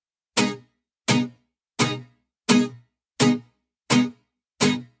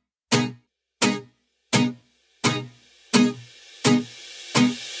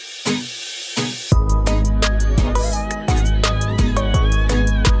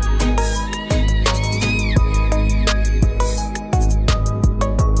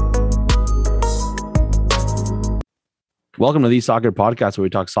Welcome to the Soccer Podcast, where we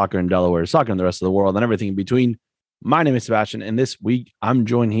talk soccer in Delaware, soccer in the rest of the world, and everything in between. My name is Sebastian, and this week I'm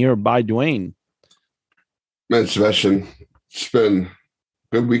joined here by Dwayne. Man, Sebastian, it's been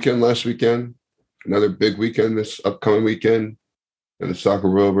a good weekend last weekend. Another big weekend this upcoming weekend. And the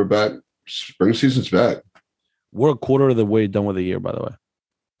soccer world, we're back. Spring season's back. We're a quarter of the way done with the year, by the way.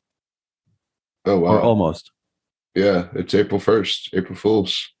 Oh, wow. Or almost. Yeah, it's April 1st, April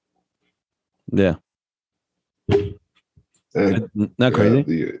Fools. Yeah. And, not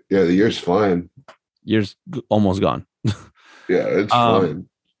crazy? The year's flying. Year's almost gone. Yeah, it's flying.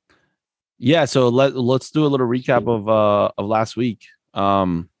 Yeah, so let's do a little recap of last week.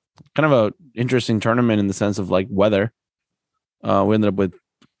 Kind of a interesting tournament in the sense of like weather. We ended up with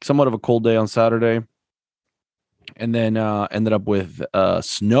somewhat of a cold day on Saturday, and then ended up with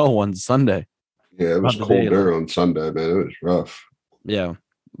snow on Sunday. Yeah, it was colder on Sunday, man. It was rough. Yeah,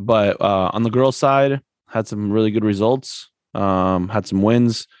 but on the girls' side, had some really good results. Had some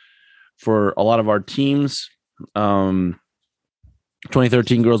wins for a lot of our teams.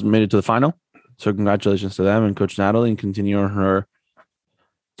 2013 girls made it to the final, so congratulations to them and Coach Natalie, and continuing her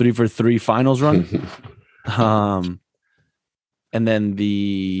 3-for-3 finals run. And then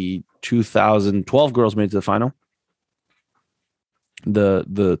the 2012 girls made it to the final.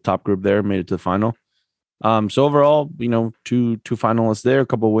 The top group there made it to the final. So overall, two finalists there, a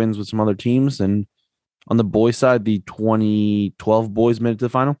couple of wins with some other teams, and on the boys' side, the 2012 boys made it to the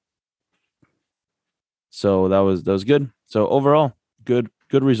final. So that was good. So overall, good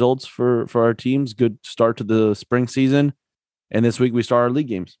results for our teams. Good start to the spring season, and this week we start our league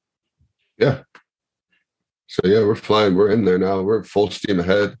games. Yeah. So yeah, we're flying. We're in there now. We're full steam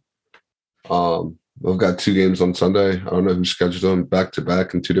ahead. We've got 2 games on Sunday. I don't know who scheduled them back to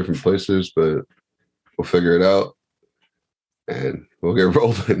back in 2 different places, but we'll figure it out and we'll get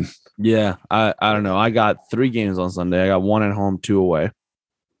rolling. Yeah, I don't know. I got 3 games on Sunday. I got 1 at home, 2 away.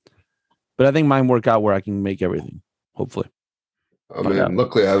 But I think mine work out where I can make everything, hopefully.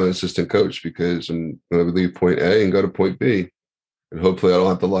 Luckily I have an assistant coach because I'm going to leave point A and go to point B. And hopefully I don't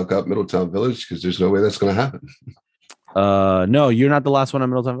have to lock up Middletown Village because there's no way that's going to happen. No, you're not the last one at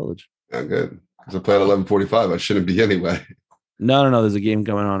Middletown Village. Yeah, good. Because I play at 11:45. I shouldn't be anyway. No. There's a game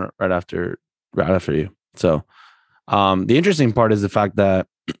going on right after you. So the interesting part is the fact that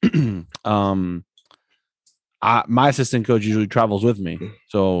my assistant coach usually travels with me,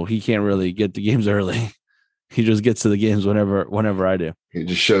 so he can't really get to games early. He just gets to the games whenever I do. He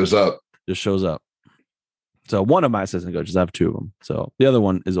just shows up. So one of my assistant coaches, I have 2 of them. So the other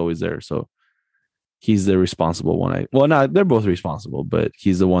one is always there. So he's the responsible one. They're both responsible, but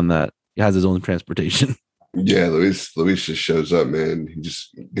he's the one that has his own transportation. Yeah, Luis just shows up, man. He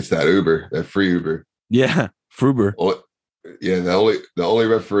just gets that Uber, that free Uber. Yeah, Fruber. Yeah, the only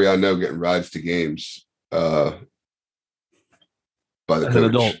referee I know getting rides to games by the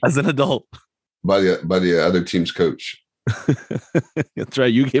coach. As an adult. By the other team's coach. That's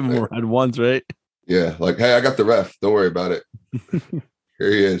right. You gave him a ride once, right? Yeah, like, hey, I got the ref. Don't worry about it. Here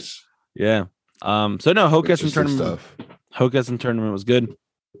he is. Yeah. So no, Hokiessin tournament was good.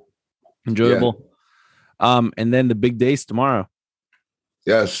 Enjoyable. Yeah. And then the big days tomorrow.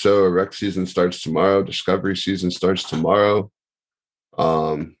 Yeah, so rec season starts tomorrow. Discovery season starts tomorrow.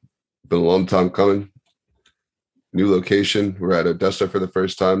 Been a long time coming. New location. We're at Odessa for the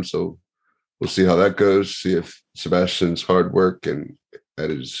first time, so we'll see how that goes. See if Sebastian's hard work and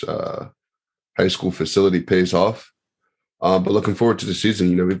at his high school facility pays off. But looking forward to the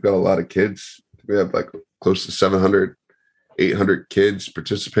season. We've got a lot of kids. We have like close to 700, 800 kids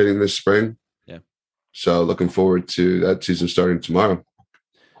participating this spring. Yeah. So looking forward to that season starting tomorrow.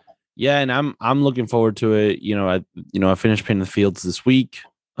 Yeah, and I'm looking forward to it. I finished painting the fields this week.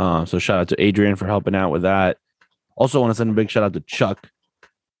 So shout out to Adrian for helping out with that. Also want to send a big shout out to Chuck.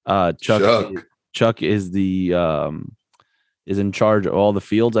 Chuck is is in charge of all the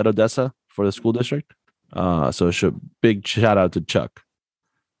fields at Odessa for the school district. So big shout out to Chuck.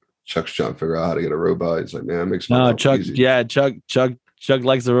 Chuck's trying to figure out how to get a robot. He's like, man, it makes my Chuck easy. Yeah, Chuck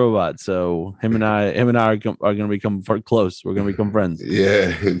likes the robot, so him and I are going to become close. We're going to become friends.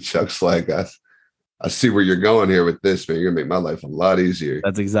 Yeah, and Chuck's like, I see where you're going here with this, man. You're going to make my life a lot easier.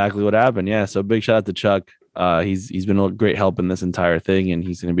 That's exactly what happened. Yeah, so big shout out to Chuck. He's been a great help in this entire thing, and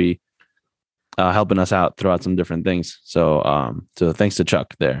he's going to be helping us out throughout some different things. So thanks to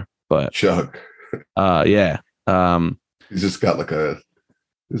Chuck there. But Chuck, yeah, he's got like a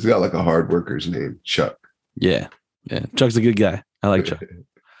hard worker's name, Chuck. Yeah, Chuck's a good guy. I like Chuck.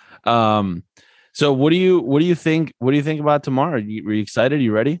 So what do you think about tomorrow? Were you excited? Are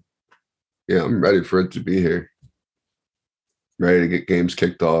you ready? Yeah, I'm ready for it to be here. Ready to get games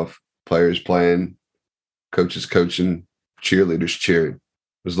kicked off, players playing, coaches coaching, cheerleaders cheering,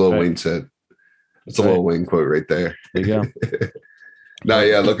 as Lil Wayne said. That's a Lil Wayne quote right there. There you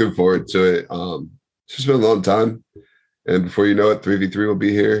go. Looking forward to it. It's just been a long time. And before you know it, 3v3 will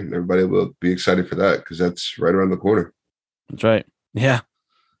be here, and everybody will be excited for that because that's right around the corner. That's right. Yeah.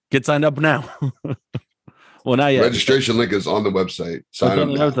 Get signed up now. Well, not yet. Registration link is on the website. Sign up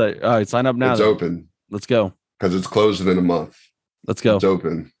now. All right, sign up now. It's open. Let's go. Because it's closing in a month. Let's go. It's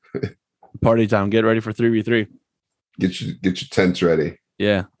open. Party time. Get ready for 3v3. Get your tents ready.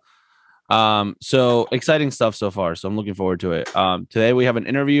 Yeah. So exciting stuff so far. So I'm looking forward to it. Today we have an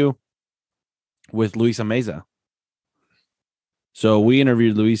interview with Luisa Meza. So we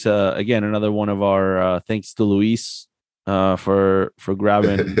interviewed Luisa again, another one of our thanks to Luis for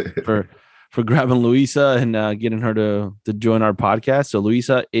grabbing for grabbing Luisa and getting her to join our podcast. So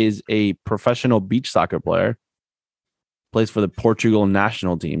Luisa is a professional beach soccer player, plays for the Portugal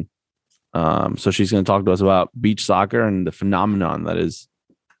national team. So she's going to talk to us about beach soccer and the phenomenon that is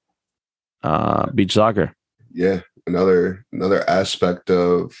beach soccer. Yeah, another aspect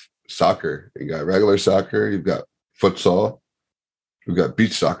of soccer. You got regular soccer, you've got futsal, we've got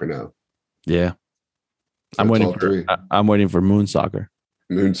beach soccer now. Yeah, I'm waiting for moon soccer.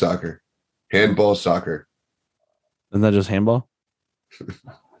 Moon soccer, handball soccer. Isn't that just handball?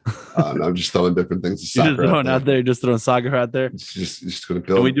 No, I'm just throwing different things. You're just throwing soccer out there. It's just going to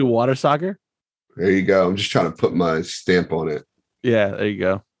build. Can we do water soccer? There you go. I'm just trying to put my stamp on it. Yeah, there you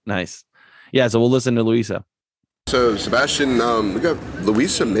go. Nice. Yeah, so we'll listen to Luisa. So, Sebastian, we got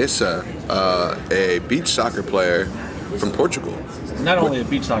Luisa Meza, a beach soccer player from Portugal. Not only a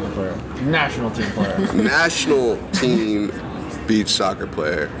beach soccer player, national team player. National team beach soccer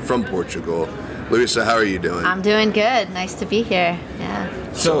player from Portugal. Luisa, how are you doing? I'm doing good. Nice to be here.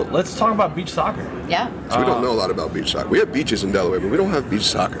 Yeah. So let's talk about beach soccer. Yeah. So we don't know a lot about beach soccer. We have beaches in Delaware, but we don't have beach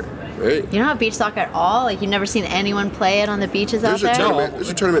soccer, right? You don't have beach soccer at all? Like, you've never seen anyone play it on the beaches out there? There's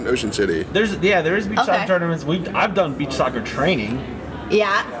a tournament in Ocean City. There is beach soccer tournaments. I've done beach soccer training.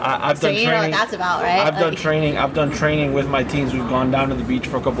 Yeah. I've done you training. know what that's about, right? I've done training with my teams. We've gone down to the beach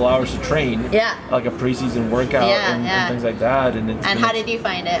for a couple hours to train. Yeah. Like a preseason workout and things like that. And how did you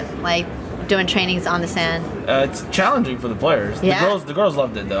find it? Like, doing trainings on the sand? It's challenging for the players. Yeah. The girls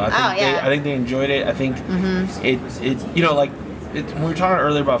loved it though. I think they enjoyed it. I think when we were talking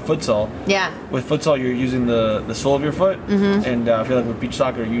earlier about futsal. Yeah. With futsal, you're using the sole of your foot, and I feel like with beach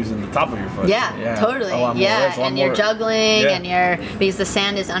soccer, you're using the top of your foot. Yeah, totally. And you're juggling, because the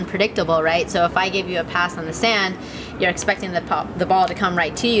sand is unpredictable, right? So if I give you a pass on the sand, you're expecting the ball to come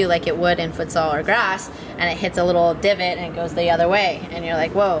right to you like it would in futsal or grass, and it hits a little divot and it goes the other way, and you're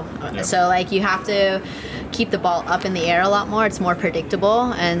like, whoa. Yep. So like you have to keep the ball up in the air a lot more. It's more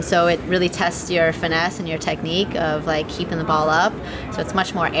predictable, and so it really tests your finesse and your technique of like keeping the ball up. So it's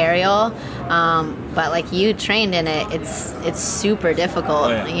much more aerial, but like you trained in it, it's super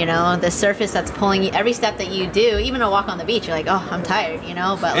difficult. You know, the surface that's pulling you, every step that you do, even a walk on the beach, you're like, oh, I'm tired, you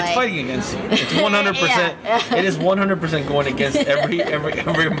know. But it's fighting against you. It's 100%. It is 100% going against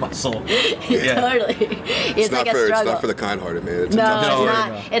every muscle. Totally. It's like a struggle. It's not for the kind-hearted, man. It's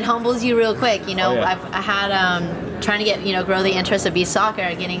not. It humbles you real quick. You know, I had trying to get grow the interest of beach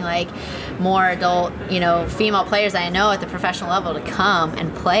soccer, getting like more adult female players that I know at the professional level to come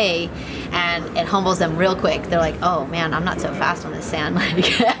and play, and it humbles them real quick. They're like, oh man, I'm not so fast on the sand,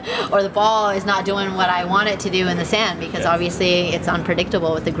 or the ball is not doing what I want it to do in the sand, because obviously it's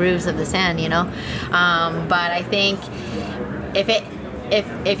unpredictable with the grooves of the sand, but I think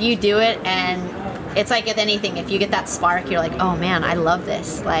if you do it, and it's like with anything, if you get that spark, you're like, oh man, I love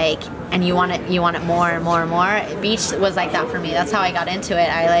this, like, and you want it more and more and more. Beach was like that for me. That's how I got into it.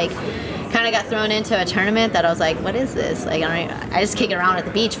 I kind of got thrown into a tournament that I was like, what is this? Like, I just kick it around at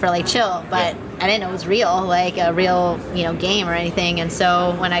the beach for like chill, but I didn't know it was real, like a real game or anything. And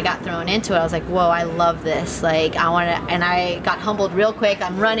so when I got thrown into it, I was like, whoa, I love this. Like, I want to, and I got humbled real quick.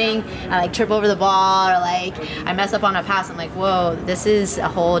 I'm running, I like trip over the ball, or like I mess up on a pass. I'm like, whoa, this is a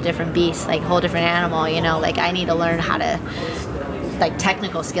whole different beast, like a whole different animal. Like I need to learn how to, like,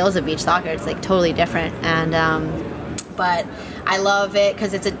 technical skills of beach soccer. It's like totally different. And but I love it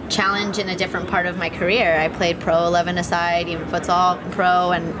because it's a challenge in a different part of my career. I played pro 11-a-side, even futsal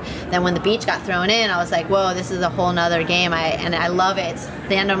pro, and then when the beach got thrown in, I was like, whoa, this is a whole nother game. I love it. It's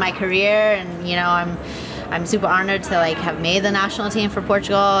the end of my career, and I'm super honored to like have made the national team for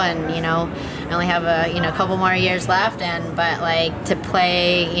Portugal, and I only have a couple more years left, but like to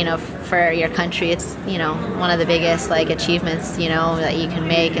play for your country, it's one of the biggest like achievements that you can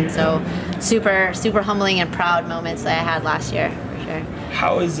make, and so super humbling and proud moments that I had last year for sure.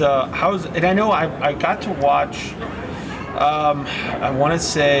 How is and I know I got to watch I want to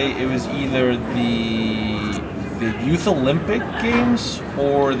say it was either the the Youth Olympic Games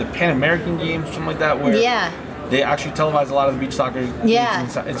or the Pan American Games, something like that, where they actually televised a lot of the beach soccer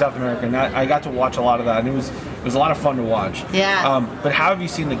games in South America, and I got to watch a lot of that, and it was a lot of fun to watch. Yeah. But how have you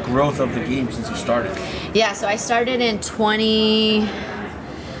seen the growth of the game since you started? Yeah, so I started in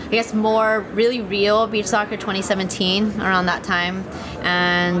more really real beach soccer 2017, around that time,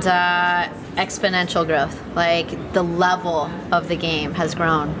 and exponential growth. Like the level of the game has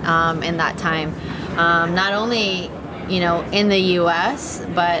grown in that time. Not only in the U.S.,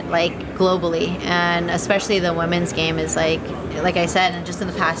 but like globally, and especially the women's game is like I said, and just in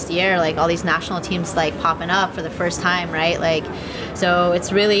the past year, like all these national teams like popping up for the first time, right? Like, so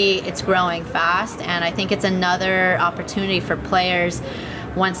it's growing fast, and I think it's another opportunity for players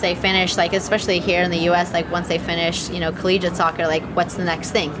once they finish, like especially here in the US, like once they finish, collegiate soccer, like what's the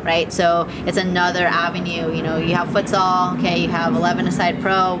next thing, right? So it's another avenue. You have futsal, okay, you have 11-a-side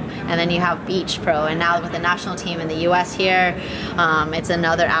pro, and then you have beach pro, and now with the national team in the US here, it's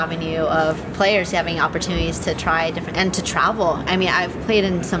another avenue of players having opportunities to try different and to travel. I mean, I've played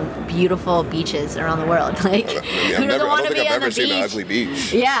in some beautiful beaches around the world. Like, who doesn't want to be on the beach? Seen an ugly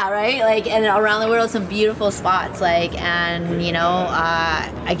beach. Yeah, right. Like, and around the world, some beautiful spots. Like, and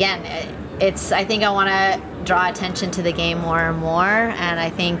again, I think I want to draw attention to the game more and more, and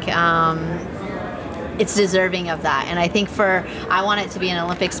I think it's deserving of that. And I think I want it to be an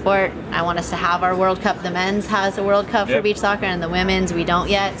Olympic sport. I want us to have our World Cup. The men's has a World Cup for beach soccer, and the women's we don't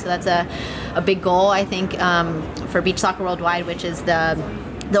yet. So that's a big goal, I think, for Beach Soccer Worldwide, which is the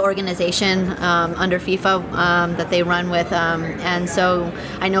organization under FIFA that they run with, and so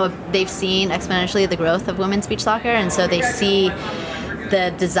I know they've seen exponentially the growth of women's beach soccer, and so they see the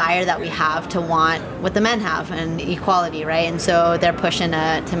desire that we have to want what the men have and equality, right? And so they're pushing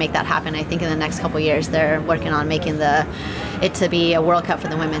to make that happen. I think in the next couple of years they're working on making it to be a World Cup for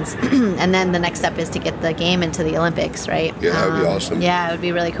the women's, and then the next step is to get the game into the Olympics, right? Yeah, that would be awesome. Yeah, it would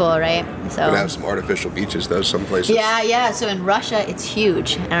be really cool, right? So we're gonna have some artificial beaches though, some places. Yeah. So in Russia, it's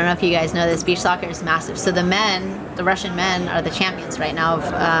huge. I don't know if you guys know this. Beach soccer is massive. So the Russian men are the champions right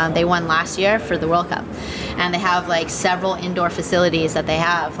now. They won last year for the World Cup, and they have like several indoor facilities that they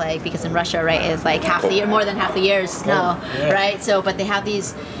have, like, because in Russia, right, it's like more than half the year is snow, right? So, but they have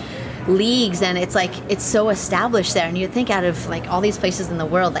these leagues, and it's so established there, and you'd think out of like all these places in the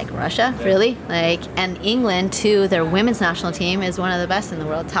world, like Russia, really, like, and England too, their women's national team is one of the best in the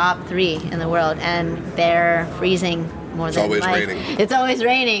world, top 3 in the world, and they're freezing more it's than always like, raining. It's always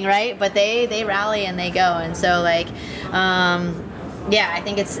raining, right? But they rally and they go, and so like I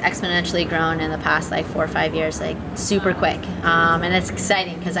think it's exponentially grown in the past like 4 or 5 years, like super quick, and it's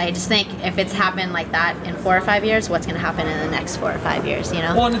exciting because I just think if it's happened like that in 4 or 5 years, what's going to happen in the next 4 or 5 years?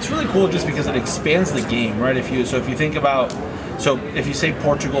 Well, and it's really cool just because it expands the game, right? If you think about, if you say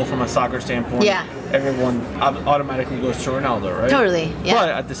Portugal from a soccer standpoint, everyone automatically goes to Ronaldo, right? Totally. Yeah. But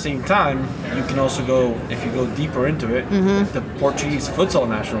at the same time, you can also go, if you go deeper into it, the Portuguese futsal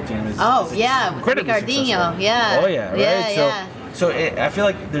national team is incredibly successful. Yeah. Oh yeah, right. So I feel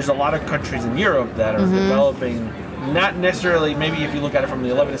like there's a lot of countries in Europe that are developing, not necessarily, maybe if you look at it from the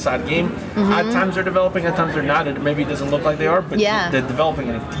 11-a-side game, at times they're developing, at times they're not. Maybe it doesn't look like they are, but they're developing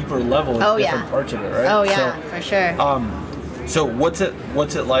at a deeper level in different parts of it, right? Oh yeah, for sure. So what's it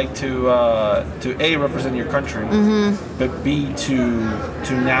like to A, represent your country, but B,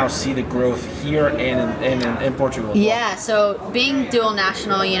 to now see the growth here and in Portugal as well? Yeah, so being dual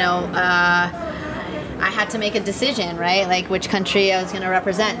national, I had to make a decision, right? Like which country I was going to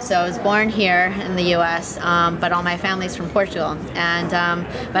represent. So I was born here in the U.S., but all my family's from Portugal, and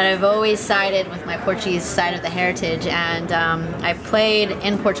but I've always sided with my Portuguese side of the heritage, and I played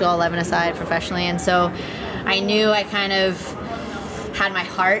in Portugal 11-a-side professionally, and so I knew I kind of had my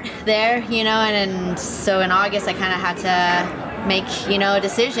heart there, and so in August I kind of had to make a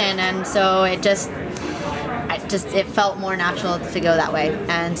decision, and so it felt more natural to go that way.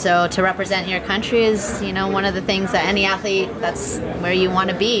 And so to represent your country is, one of the things that any athlete, that's where you want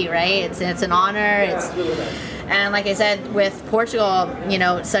to be, right? It's an honor. And like I said, with Portugal,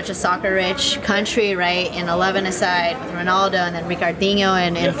 such a soccer-rich country, right, in 11-a-side with Ronaldo and then Ricardinho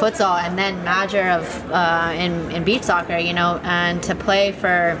in futsal, and then Major in beach soccer, and to play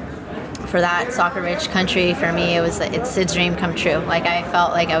for that soccer-rich country, for me, it's a dream come true. Like, I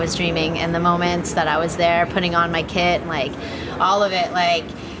felt like I was dreaming in the moments that I was there, putting on my kit, like all of it, like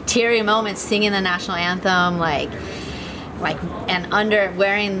teary moments, singing the national anthem, like and under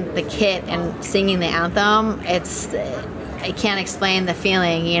wearing the kit and singing the anthem. I can't explain the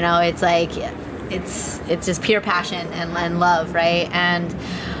feeling. It's like it's just pure passion and love, right? And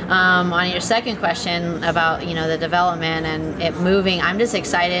on your second question about the development and it moving, I'm just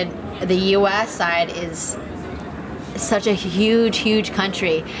excited. The U.S. side is such a huge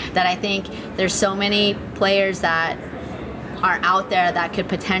country that I think there's so many players that are out there that could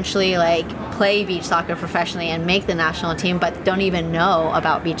potentially like play beach soccer professionally and make the national team, but don't even know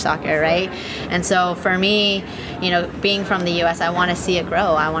about beach soccer, right? And so for me, being from the U.S., I want to see it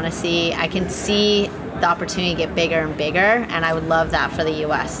grow. I can see the opportunity get bigger and bigger, and I would love that for the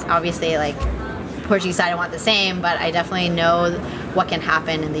U.S. Obviously, like Portuguese side, I want the same, but I definitely know what can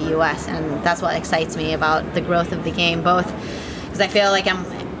happen in the U.S., and that's what excites me about the growth of the game, both because I feel like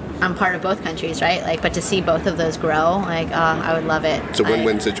I'm part of both countries, right? Like, but to see both of those grow, like, I would love it. It's a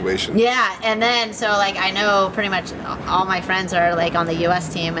win-win situation. Yeah, and then so like I know pretty much all my friends are like on the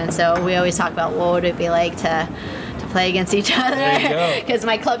U.S. team, and so we always talk about what would it be like to play against each other, because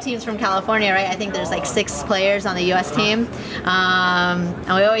my club team's from California, right? I think there's like 6 players on the U.S. team, and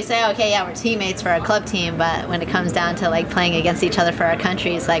we always say, okay, yeah, we're teammates for our club team, but when it comes down to like playing against each other for our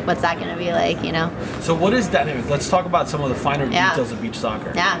countries, like what's that going to be like, So what is dynamic? Let's talk about some of the finer details of beach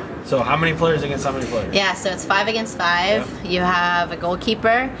soccer. Yeah. So how many players against how many players? Yeah, so it's 5 against 5. You have a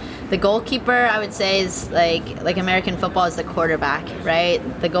goalkeeper. The goalkeeper, I would say, is like American football is the quarterback, right?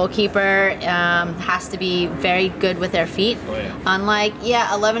 The goalkeeper has to be very good with their feet. Oh, yeah. Unlike,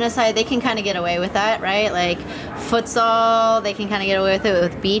 11-a-side, they can kind of get away with that, right? Like futsal, they can kind of get away with it.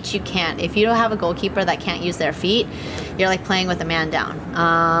 With beach, you can't. If you don't have a goalkeeper that can't use their feet, you're like playing with a man down.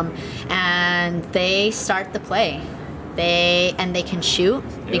 And they start the play. They can shoot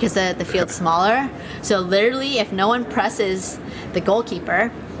because the field's smaller. So literally, if no one presses the goalkeeper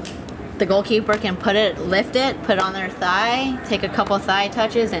can lift it, put it on their thigh, take a couple thigh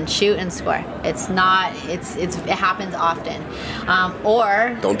touches, and shoot and score. It happens often.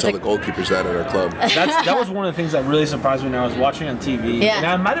 Or don't tell the goalkeepers that at our club. That was one of the things that really surprised me when I was watching on TV. Yeah. And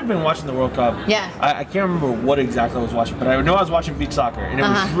I might have been watching the World Cup. Yeah. I can't remember what exactly I was watching, but I know I was watching beach soccer, and it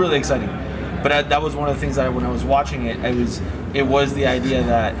was really exciting. But that was one of the things that when I was watching it, it was the idea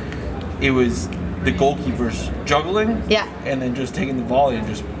that it was the goalkeepers juggling, and then just taking the volley and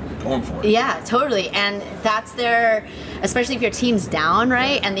just going for it. Yeah, totally. And that's especially if your team's down,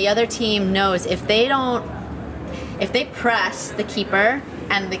 right? And the other team knows if they press the keeper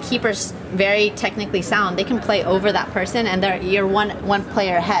and the keeper's very technically sound, they can play over that person, and you're one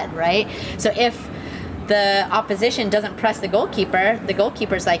player ahead, right? So if the opposition doesn't press the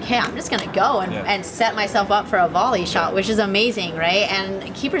goalkeeper's like, hey, I'm just going to go and set myself up for a volley shot, which is amazing, right?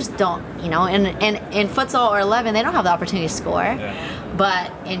 And keepers don't, in futsal or 11, they don't have the opportunity to score. Yeah.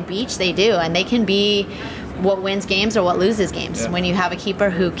 But in beach, they do, and they can be what wins games or what loses games. Yeah. When you have a keeper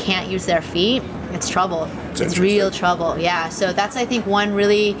who can't use their feet, it's trouble. It's real trouble. Yeah. So that's, I think, one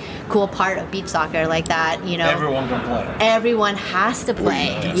really cool part of beach soccer, like that. Everyone can play. Everyone has to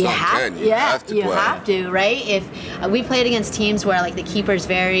play. You have to, right? If we played against teams where like the keeper's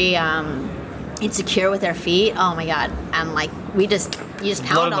very insecure with their feet, oh my god, and like you just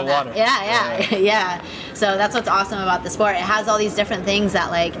pound on that. Yeah. So that's what's awesome about the sport. It has all these different things that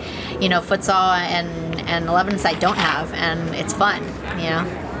like, futsal and 11-a-side don't have, and it's fun,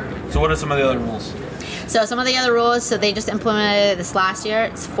 So what are some of the other rules? So some of the other rules, so they just implemented this last year.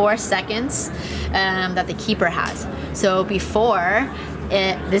 It's 4 seconds that the keeper has. So before,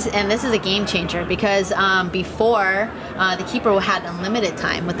 this is a game changer, because before the keeper had unlimited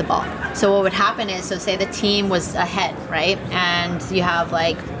time with the ball. So what would happen is, so say the team was ahead, right? And you have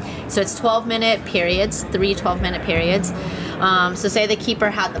so it's 12-minute periods, 3 12-minute periods. So say the keeper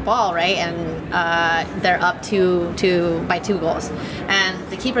had the ball, right, and they're up by 2 goals, and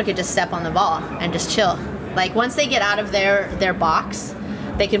the keeper could just step on the ball and just chill. Like once they get out of their box,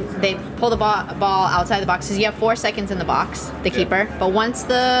 they pull the ball outside the box, because you have 4 seconds in the box, the keeper. But once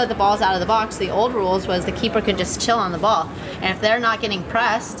the ball's out of the box, the old rules was the keeper could just chill on the ball, and if they're not getting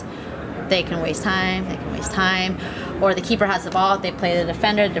pressed, they can waste time. Or the keeper has the ball, they play the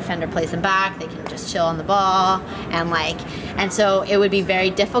defender plays them back, they can just chill on the ball, and so it would be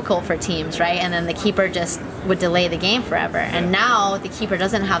very difficult for teams, right? And then the keeper just would delay the game forever. And now the keeper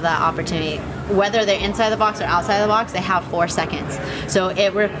doesn't have that opportunity. Whether they're inside the box or outside the box, they have 4 seconds. So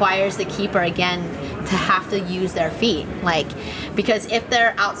it requires the keeper again to have to use their feet, because if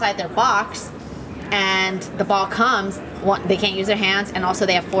they're outside their box and the ball comes, they can't use their hands, and also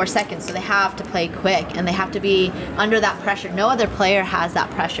they have 4 seconds, so they have to play quick, and they have to be under that pressure. No other player has that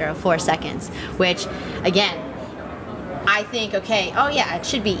pressure of 4 seconds, which, again, I think, okay, oh yeah, it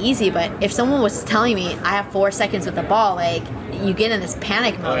should be easy, but if someone was telling me I have 4 seconds with the ball, you get in this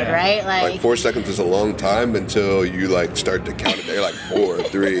panic mode, right? Like 4 seconds is a long time until you start to count it. They're 4,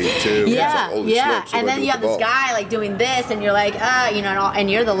 3, 2. Yeah. And then you have this guy doing this, and you're and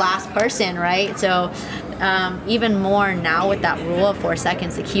you're the last person, right? So even more now with that rule of 4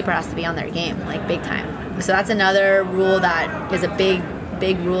 seconds, the keeper has to be on their game, like big time. So that's another rule that is a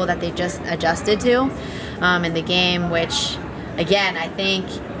big rule that they just adjusted to in the game, which again I think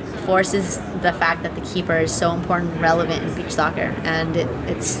forces the fact that the keeper is so important and relevant in beach soccer, and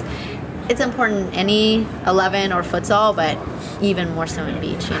it's important in any 11 or futsal, but even more so in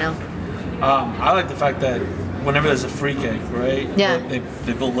beach, you know. I like the fact that whenever there's a free kick, right? Yeah. They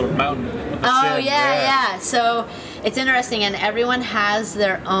build a little mountain. With the Oh sand. yeah. So it's interesting, and everyone has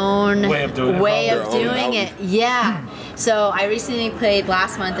their own way of doing it. Yeah. So I recently played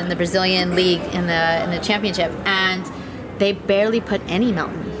last month in the Brazilian league in the championship, and they barely put any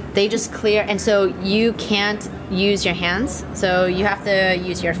mountain. They just clear, and so you can't use your hands. So you have to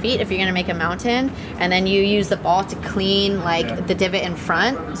use your feet if you're gonna make a mountain, and then you use the ball to clean the divot in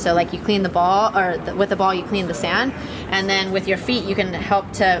front. So like you clean the ball, or with the ball you clean the sand, and then with your feet you can help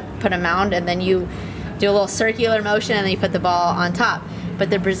to put a mound, and then you do a little circular motion, and then you put the ball on top. But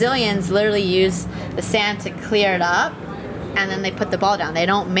the Brazilians literally use the sand to clear it up, and then they put the ball down. They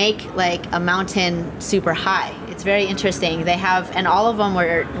don't make like a mountain super high. It's very interesting. They have, and all of them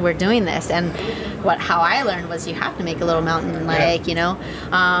were doing this. And how I learned was you have to make a little mountain, like, you know.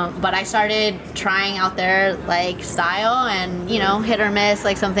 But I started trying out their like style, and you know, hit or miss.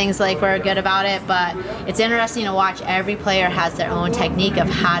 Like some things like were good about it, but it's interesting to watch. Every player has their own technique of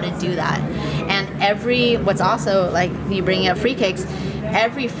how to do that. And what's also like, you bring up free kicks.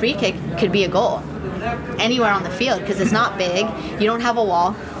 Every free kick could be a goal anywhere on the field, because it's not big. You don't have a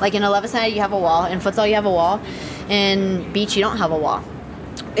wall. Like in 11-sided you have a wall. In futsal you have a wall. In beach you don't have a wall.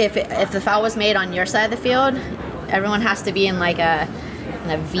 If the foul was made on your side of the field, everyone has to be in like a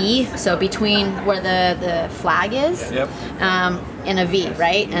V, so between where the flag is, in a V,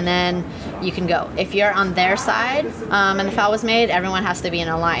 right? And then you can go. If you're on their side and the foul was made, everyone has to be in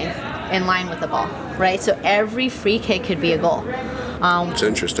line with the ball, right? So every free kick could be a goal. It's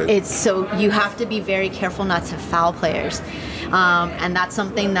interesting. So you have to be very careful not to foul players, and that's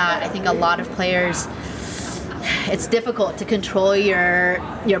something that I think a lot of players. It's difficult to control your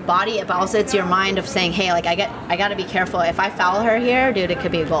body, but also it's your mind of saying, hey, like I got to be careful. If I foul her here, dude, it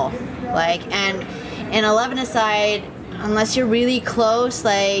could be a goal. Like, and in 11-a-side, unless you're really close,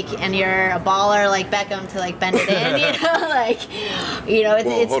 like, and you're a baller like Beckham to like bend it in, you know, like, you know,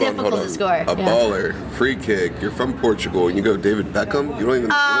 it's difficult to score. A baller, free kick. You're from Portugal, and you go David Beckham. You don't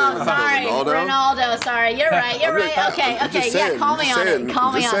even. Oh, sorry, Ronaldo. Sorry, you're right. Okay. Yeah, call me on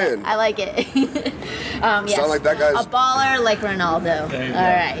it. I like it. Yes, sound like that guy's a baller like Ronaldo. All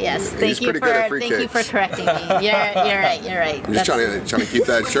right. Yes. Thank you for correcting me. You're right. I'm just trying to keep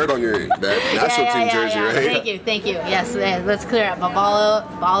that shirt on that national team jersey, right? Thank you. Yes, let's clear up. A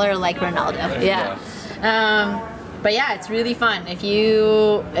baller like Ronaldo. Yeah. But yeah, it's really fun. If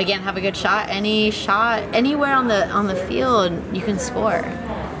you again have a good shot, anywhere on the field, you can score.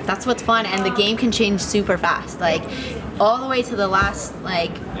 That's what's fun, and the game can change super fast. Like all the way to the last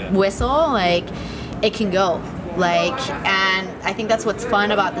whistle, like it can go. And I think that's what's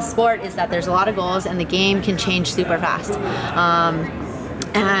fun about the sport, is that there's a lot of goals, and the game can change super fast.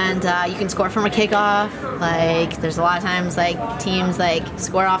 And you can score from a kickoff. Like there's a lot of times like teams like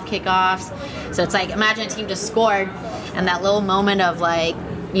score off kickoffs. So it's like, imagine a team just scored, and that little moment of like,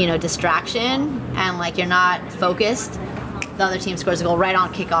 you know, distraction, and like you're not focused. The other team scores a goal right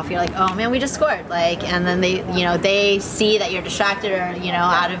on kickoff. You're like, oh man, we just scored. Like, and then they see that you're distracted or, you know,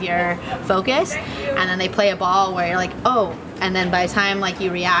 out of your focus, and then they play a ball where you're like, oh, and then by the time like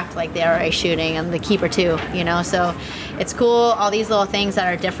you react, like they're already shooting, and the keeper too, you know. So it's cool, all these little things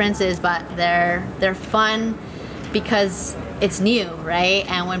that are differences, but they're fun because it's new, right?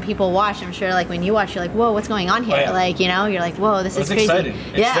 And when people watch, I'm sure like when you watch, you're like, whoa, what's going on here? Like, you know, you're like, whoa, this is crazy. Exciting.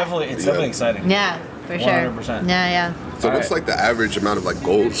 It's definitely exciting. Yeah, for sure. 100%. Yeah. So what's like the average amount of like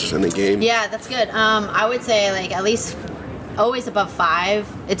goals in the game? Yeah, that's good. I would say like at least always above 5.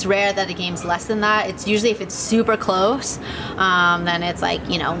 It's rare that a game's less than that. It's usually, if it's super close, then it's like,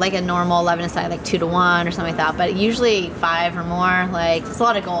 you know, like a normal 11-a-side, like 2-1 or something like that. But usually 5 or more, like it's a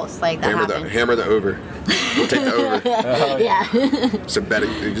lot lot of goals like that happen. Hammer the over. We'll take the over. Yeah. Some betting.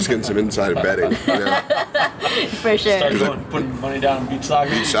 You're just getting some insider betting. You know? For sure. Start putting money down on beach soccer.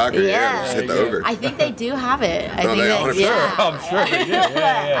 Beach soccer, yeah. Just hit the over. I think they do have it. I'm sure they do.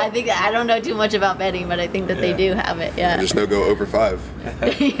 Yeah. I think I don't know too much about betting, but I think that they do have it. Yeah. I just know go over 5.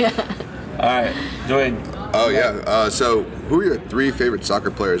 Yeah. All right, Dwayne. Oh yeah. So, who are your 3 favorite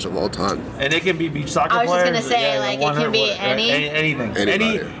soccer players of all time? And it can be beach soccer players. I was just gonna say, like, it can be anything.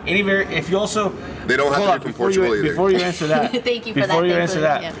 Any. If you also. They don't have to be from Portugal either. Before you answer that. Thank you for that. Before you answer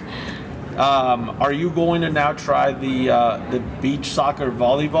that. Are you going to now try the beach soccer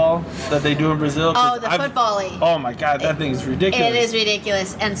volleyball that they do in Brazil? Oh, the foot volley. Oh my God, that thing's ridiculous. It is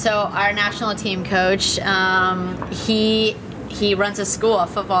ridiculous. And so our national team coach, he runs a school, a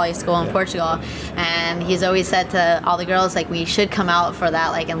foot volley school in Portugal, and he's always said to all the girls, like, we should come out for that,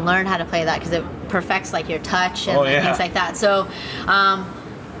 like, and learn how to play that, because it perfects like your touch and things like that. So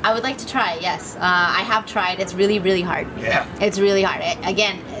I would like to try it, yes. I have tried. It's really, really hard. Yeah. It's really hard.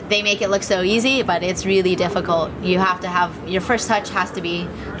 Again, they make it look so easy, but it's really difficult. You have to have, your first touch has to be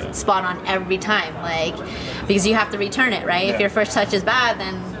spot on every time, like, because you have to return it, right? If your first touch is bad,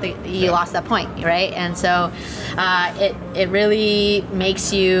 then you lost that point, right? And so it really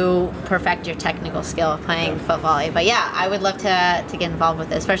makes you perfect your technical skill of playing foot volley. But yeah, I would love to get involved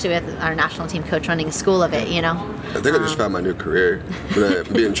with it, especially with our national team coach running a school of it, you know? I think I just found my new career. I'm going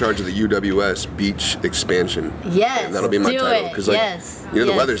to be in charge of the UWS beach expansion. Yes, and that'll be my title. Because, like,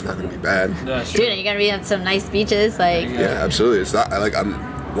 the weather's not going to be bad. Dude, you're going to be on some nice beaches. Like, yeah, absolutely. It's not,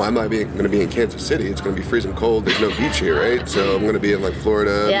 why am I going to be in Kansas City? It's going to be freezing cold. There's no beach here, right? So I'm going to be in, like,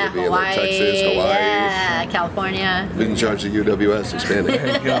 Florida. Yeah, I'm going to be Hawaii, in, like, Texas, Hawaii. Yeah, California. We can charge the UWS expanding.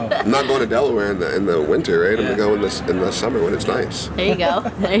 There you go. I'm not going to Delaware in the winter, right? I'm going to go in the summer when it's nice. There you go.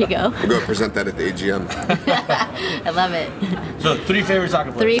 There you go. I'm going to present that at the AGM. I love it. So 3 favorite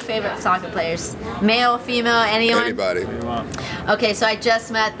soccer players. 3 favorite soccer players. Male, female, anyone? Anybody. Okay, so I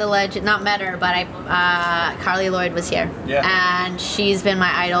just met the legend, not met her, but Carly Lloyd was here. Yeah. And she's been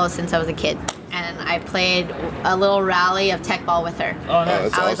my idol since I was a kid. And I played a little rally of tech ball with her. Oh,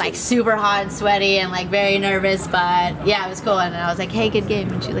 nice. I was like super hot and sweaty and like very nervous, but yeah, it was cool. And I was like, hey, good game.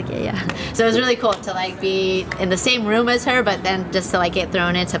 And she was like, yeah. So it was really cool to like be in the same room as her, but then just to like get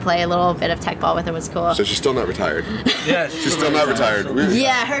thrown in to play a little bit of tech ball with her was cool. So she's still not retired. Yeah, she's still not retired.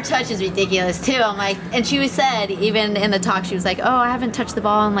 Yeah, her touch is ridiculous too. I'm like, and she was said even in the talk, she was like, oh, I haven't touched the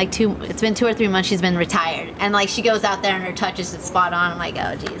ball in like it's been 2 or 3 months she's been retired. And like she goes out there and her touch is spot on. I'm like,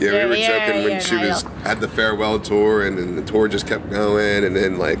 oh geez. Yeah, we were joking when she had the farewell tour, and then the tour just kept going, and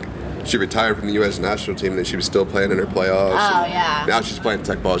then like she retired from the U.S. national team, and then she was still playing in her playoffs. Oh yeah. Now she's playing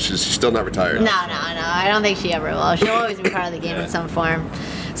tech ball. She's still not retired. No. I don't think she ever will. She'll always be part of the game in some form.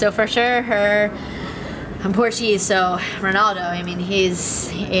 So for sure, I'm Portuguese, so Ronaldo, I mean,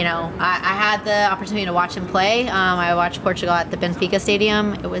 he's, you know, I had the opportunity to watch him play. I watched Portugal at the Benfica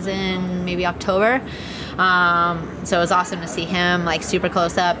Stadium. It was in maybe October. So it was awesome to see him like super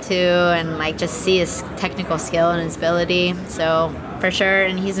close up too, and like just see his technical skill and his ability. So for sure,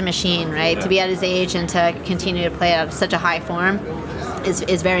 and he's a machine, right? Yeah. To be at his age and to continue to play at such a high form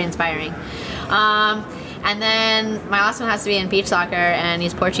is very inspiring. And then my last one has to be in beach soccer, and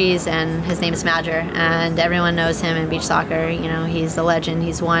he's Portuguese, and his name is Madger, and everyone knows him in beach soccer. You know, he's a legend.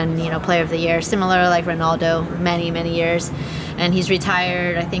 He's won, you know, Player of the Year, similar like Ronaldo, many years. And he's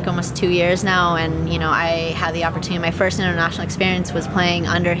retired, I think, almost 2 years now. And, you know, I had the opportunity, my first international experience was playing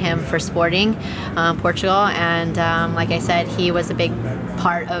under him for Sporting, Portugal. And like I said, he was a big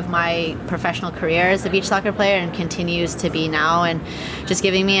part of my professional career as a beach soccer player and continues to be now. And just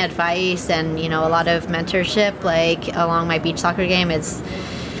giving me advice and, you know, a lot of mentorship, like, along my beach soccer game,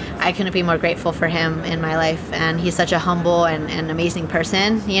 I couldn't be more grateful for him in my life. And he's such a humble and amazing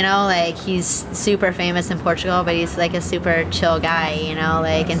person, you know, like he's super famous in Portugal, but he's like a super chill guy, you know,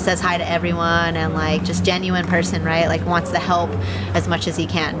 like, and says hi to everyone, and like just genuine person, right? Like wants to help as much as he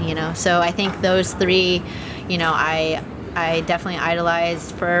can, you know? So I think those 3, you know, I definitely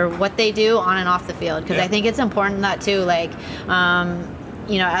idolize for what they do on and off the field, because I think it's important that too, like,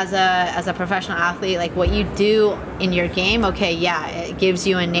 you know, as a professional athlete, like what you do in your game, okay, yeah, it gives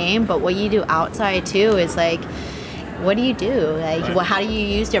you a name, but what you do outside too is like, what do you do? Like, how do you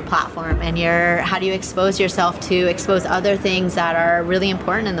use your platform and how do you expose yourself to expose other things that are really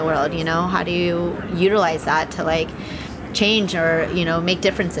important in the world? You know, how do you utilize that to like change or, you know, make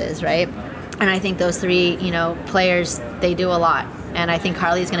differences, right? And I think those 3, you know, players, they do a lot. And I think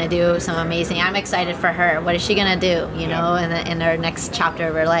Carly's going to do some amazing. I'm excited for her. What is she going to do, you know, in her next chapter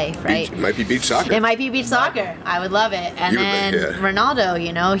of her life, right? It might be beach soccer. It might be beach soccer. I would love it. And then Ronaldo,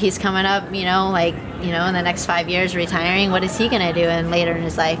 you know, he's coming up, you know, like, you know, in the next 5 years, retiring. What is he going to do later in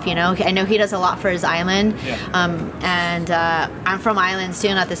his life, you know? I know he does a lot for his island. And I'm from islands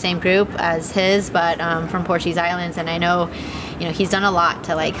too, not the same group as his, but from Portuguese Islands. And I know, you know, he's done a lot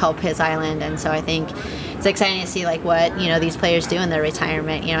to like help his island. And so I think it's exciting to see like what, you know, these players do in their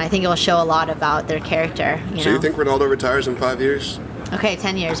retirement. You know, I think it will show a lot about their character. You know? You think Ronaldo retires in 5 years? Okay,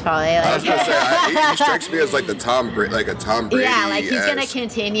 10 years probably. I was gonna say, he strikes me as like a Tom Brady. Yeah, like he's gonna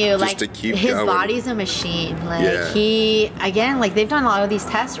continue. Like to keep his going. Body's a machine. Like he again, like they've done a lot of these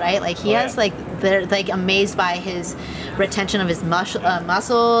tests, right? Like he has like they're like amazed by his retention of his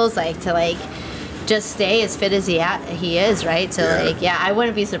muscles, like to like just stay as fit as he is, right? So I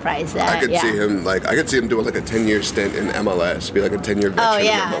wouldn't be surprised that I could see him doing like a 10-year stint in MLS, be like a 10-year veteran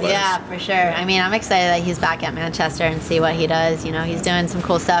in MLS. Yeah, for sure. I mean, I'm excited that he's back at Manchester and see what he does. You know, he's doing some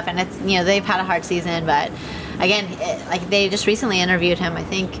cool stuff, and it's they've had a hard season, but again, like they just recently interviewed him, I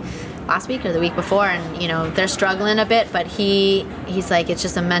think last week or the week before, and they're struggling a bit, but he's like, it's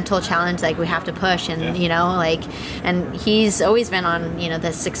just a mental challenge, like we have to push, and and he's always been on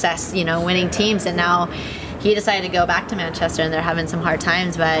the success winning teams, and now he decided to go back to Manchester, and they're having some hard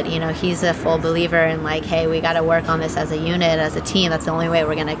times, but he's a full believer in like, hey, we got to work on this as a unit, as a team. That's the only way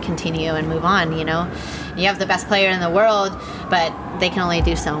we're going to continue and move on. You have the best player in the world, but they can only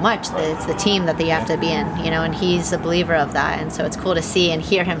do so much. It's the team that you have to be in, and he's a believer of that, and so it's cool to see and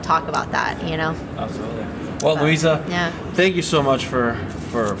hear him talk about that. Absolutely. Well, Luisa, thank you so much for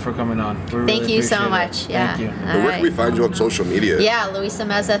coming on. Thank you so much. Thank you. Where can we find you on social media? Yeah, Luisa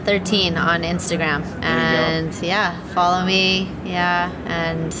Meza 13 on Instagram, and follow me.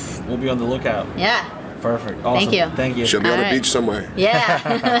 And we'll be on the lookout. Yeah. Perfect. Awesome. Thank you. She'll be on the beach somewhere.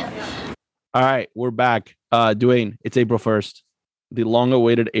 Yeah. All right, we're back. Dwayne, it's April 1st, the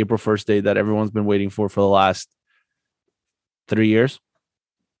long-awaited April 1st day that everyone's been waiting for the last 3 years,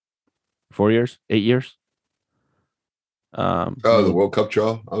 4 years, 8 years. The World Cup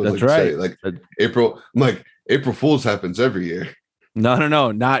draw. I was that's right. April. I'm like, April Fool's happens every year.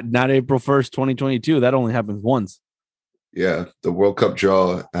 No, not April 1st, 2022. That only happens once. Yeah, the World Cup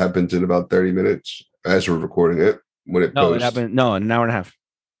draw happens in about 30 minutes as we're recording it. When it it happened. No, an hour and a half.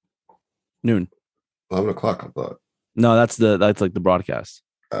 Noon. 11 o'clock, I thought. No, that's like the broadcast.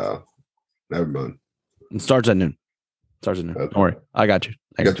 Oh, never mind. It starts at noon. Okay. Don't worry. I got you.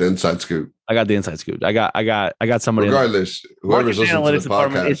 I got the inside scoop. I got the inside scoop. I got somebody. Regardless, whoever's listening to the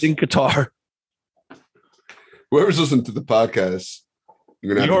podcast, it's in Qatar. Whoever's listening to the podcast,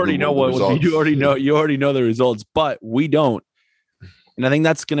 you already know you already know the results, but we don't. And I think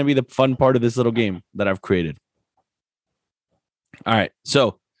that's going to be the fun part of this little game that I've created. All right,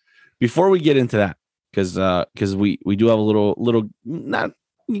 so before we get into that, because we do have a little not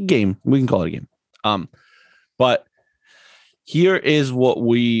game, we can call it a game. But here is what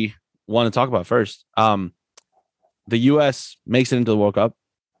we want to talk about first. The U.S. makes it into the World Cup.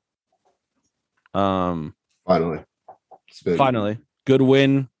 Finally. Good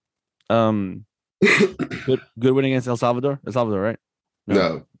win. Good win against El Salvador. El Salvador, right?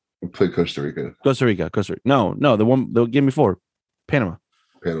 No, we played Costa Rica. Costa Rica. No, the game before. Panama.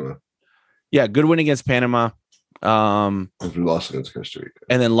 Yeah, good win against Panama. We lost against Costa Rica.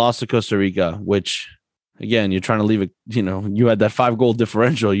 And then lost to Costa Rica, which again, you're trying to leave it, you had that 5-goal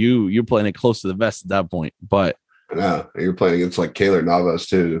differential. You're playing it close to the vest at that point. But no, you're playing against like Keylor Navas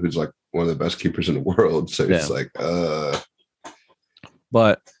too, who's like one of the best keepers in the world. So it's like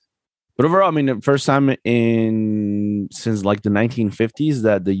But overall, I mean, the first time since like the 1950s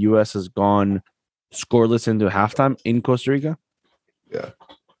that the US has gone scoreless into halftime in Costa Rica. Yeah.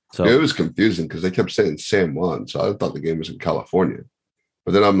 So it was confusing because they kept saying San Juan. So I thought the game was in California.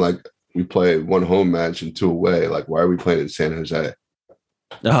 But then I'm like, we play one home match and 2 away. Like, why are we playing in San Jose?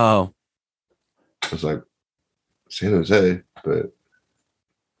 Oh. I was like, San Jose, but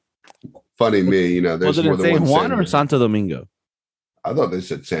funny me, there's was it more in than San one Juan or Santo Domingo? I thought they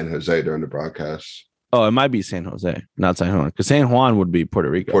said San Jose during the broadcast. Oh, it might be San Jose, not San Juan. Because San Juan would be Puerto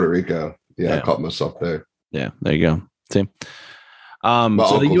Rico. Puerto Rico. Yeah, I caught myself there. Yeah, there you go. See? My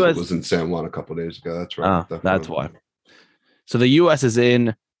so uncle the US was in San Juan a couple days ago. That's right. That's why. So the US is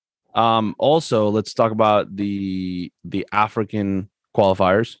in. Also, let's talk about the African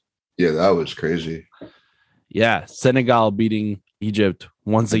qualifiers. Yeah, that was crazy. Yeah, Senegal beating Egypt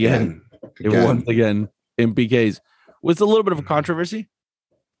once again. Once again in PKs. Was a little bit of a controversy.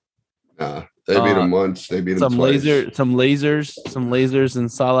 Nah, they beat them once. They beat them twice. Some lasers in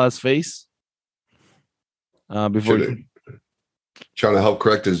Salah's face. Before trying to help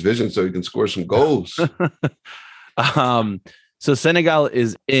correct his vision so he can score some goals. So Senegal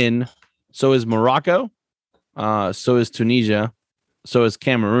is in. So is Morocco. So is Tunisia. So is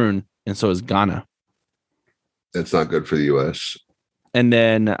Cameroon, and so is Ghana. That's not good for the U.S. And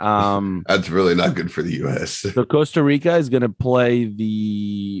then that's really not good for the U.S. So Costa Rica is going to play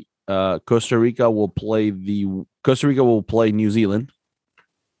the. Costa Rica will play New Zealand,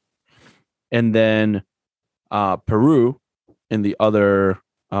 and then Peru in the other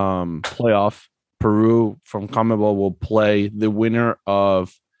playoff Peru from CONMEBOL will play the winner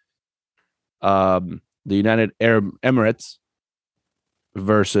of the United Arab Emirates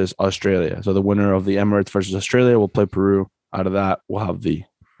versus Australia. So the winner of the Emirates versus Australia will play Peru. Out of that, we'll have the.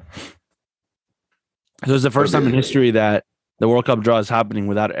 So it's the first time in history that the World Cup draw is happening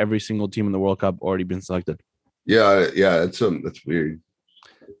without every single team in the World Cup already been selected. Yeah, that's weird.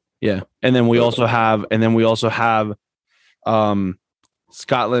 Yeah, and then we also have,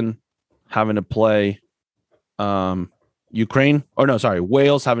 Scotland having to play Ukraine. Or no, sorry,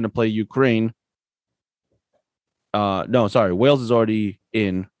 Wales having to play Ukraine. Wales is already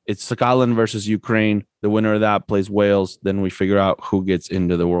in. It's Scotland versus Ukraine. The winner of that plays Wales. Then we figure out who gets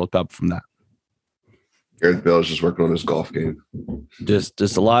into the World Cup from that. Gareth Bale's just working on his golf game. Just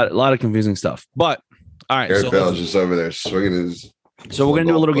a lot of confusing stuff. But all right, Gareth Bale's just over there swinging his. So we're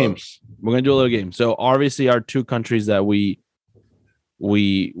gonna do a little game. We're gonna do a little game. So obviously, our two countries that we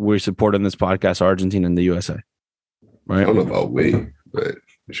support on this podcast are Argentina and the USA. Right? I don't know about we, but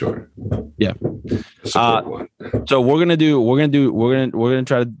sure. Yeah. So we're gonna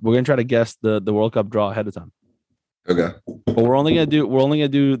try to guess the World Cup draw ahead of time. Okay. But we're only gonna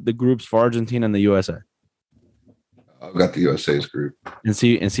do the groups for Argentina and the USA. I've got the USA's group. And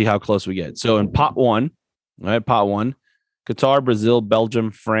see how close we get. So in pot one, Qatar, Brazil,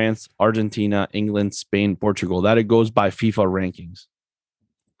 Belgium, France, Argentina, England, Spain, Portugal. That it goes by FIFA rankings.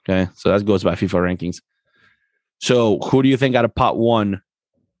 Okay, so that goes by FIFA rankings. So who do you think out of pot one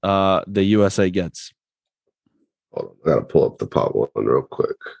the USA gets? Hold on, I gotta pull up the pot one real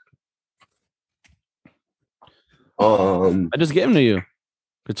quick. I just gave them to you.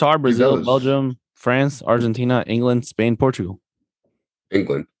 Qatar, Brazil, Belgium, France, Argentina, England, Spain, Portugal.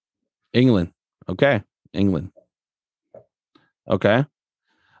 England. Okay. England. Okay.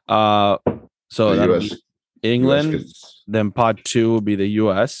 So that US, England. US then pot two will be the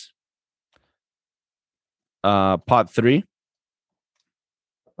US. Pot three.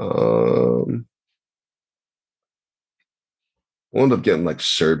 We'll end up getting like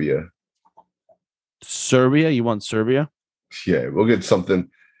Serbia. You want Serbia? Yeah, we'll get something.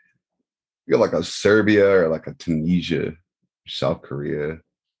 We get like a Serbia or like a Tunisia, South Korea.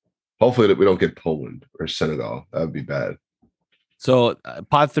 Hopefully that we don't get Poland or Senegal. That would be bad. So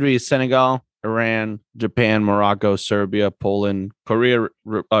pot three is Senegal, Iran, Japan, Morocco, Serbia, Poland, Korea,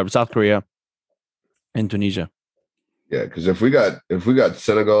 South Korea, and Tunisia. Yeah, because if we got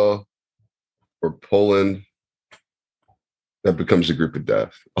Senegal or Poland, that becomes a group of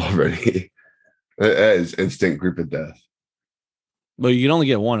death already. That is instant group of death. Well, you can only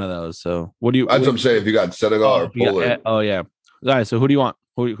get one of those. So what do you? That's what I'm saying. If you got Senegal or Poland. Yeah. All right. So who do you want?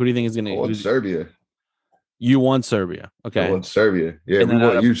 Who do you think is going to? I want Serbia. You want Serbia. Okay. I want Serbia. Yeah, we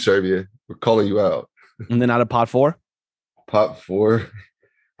want you, Serbia. We're calling you out. And then out of pot four? Pot four.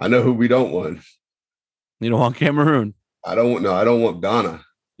 I know who we don't want. You don't want Cameroon? I don't want Ghana.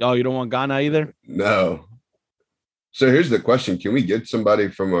 Oh, you don't want Ghana either? No. So here's the question. Can we get somebody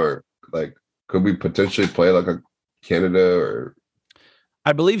from our, could we potentially play like a Canada or?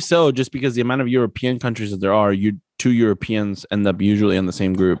 I believe so, just because the amount of European countries that there are, two Europeans end up usually in the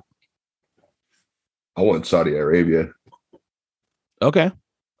same group. I want Saudi Arabia. Okay.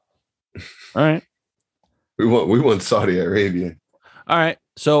 All right. We want Saudi Arabia. All right.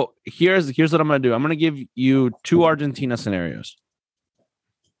 So here's what I'm going to do. I'm going to give you two Argentina scenarios.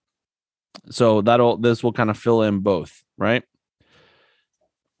 So this will kind of fill in both, right?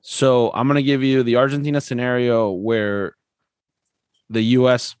 So I'm going to give you the Argentina scenario where the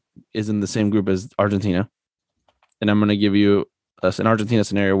U.S. is in the same group as Argentina. And I'm going to give you an Argentina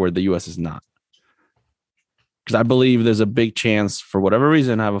scenario where the U.S. is not. Because I believe there's a big chance, for whatever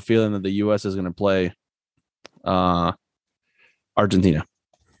reason, I have a feeling that the U.S. is going to play Argentina.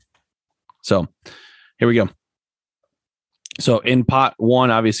 So here we go. So in pot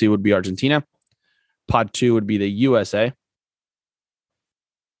one, obviously, would be Argentina. Pot two would be the USA.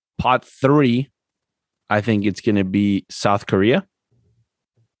 Pot three, I think it's going to be South Korea.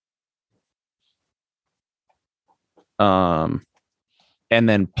 And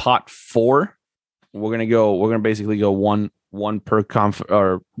then pot four, we're gonna basically go one per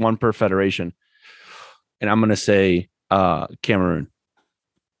one per federation, and I'm gonna say Cameroon.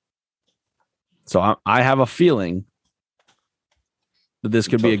 So I have a feeling that this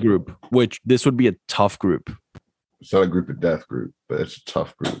could be a group, which this would be a tough group. It's not a group of death group, but it's a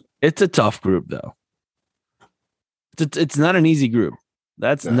tough group. It's a tough group, though. It's not an easy group.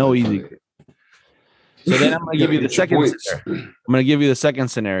 That's no easy group. So then I'm going to give you the second. I'm going to give you the second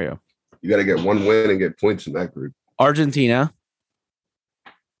scenario. You got to get one win and get points in that group. Argentina.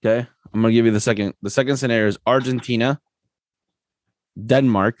 Okay, I'm going to give you the second. The second scenario is Argentina,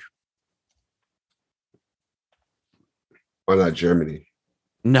 Denmark, Why not Germany?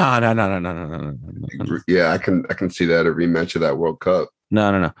 No. Yeah, I can see that a rematch of that World Cup.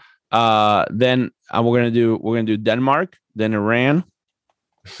 No. Then we're gonna do Denmark, then Iran.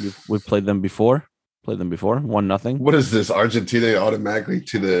 We played them before. 1-0. What is this? Argentina automatically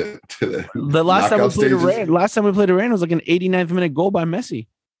to the last time we knockout played stages? Iran. Last time we played Iran was like an 89th minute goal by Messi.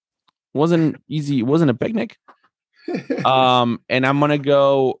 Wasn't easy. It wasn't a picnic. And I'm gonna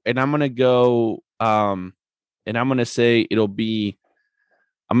say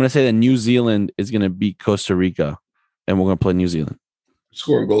that New Zealand is gonna beat Costa Rica, and we're gonna play New Zealand.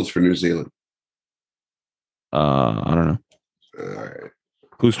 Scoring goals for New Zealand. I don't know. All right.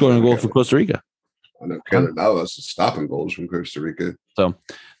 Who's scoring a goal for Costa Rica? I know Keylor Navas is stopping goals from Costa Rica. So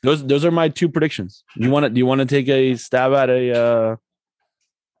those are my two predictions. Do you want to take a stab at an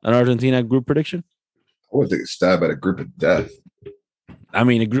Argentina group prediction? I want to take a stab at a group of death. I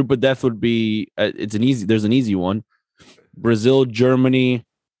mean, a group of death would be there's an easy one. Brazil, Germany,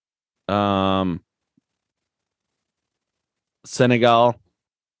 Senegal,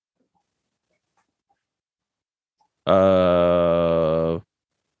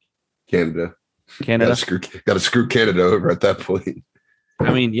 Canada. Got to screw Canada over at that point.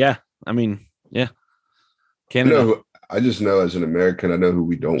 I mean, yeah. Canada. I just know as an American, I know who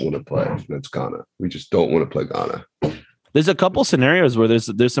we don't want to play. That's Ghana. We just don't want to play Ghana. There's a couple scenarios where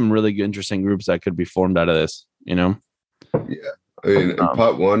there's some really good, interesting groups that could be formed out of this. You know. Yeah, I mean, in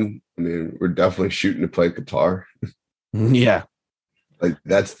pot one, I mean, we're definitely shooting to play Qatar. Yeah, like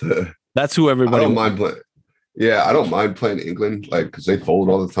that's who everybody. I don't mind playing. Yeah, I don't mind playing England, like because they fold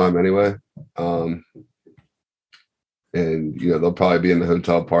all the time anyway. And they'll probably be in the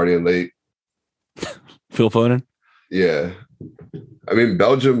hotel partying late. Phil Foden. Yeah, I mean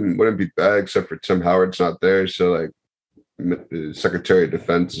Belgium wouldn't be bad except for Tim Howard's not there, so like the Secretary of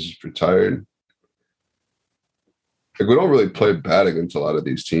Defense is retired. Like we don't really play bad against a lot of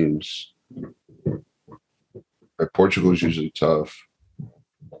these teams. Like Portugal is usually tough,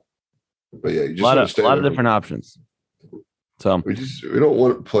 but yeah, you just a lot of different options. So we don't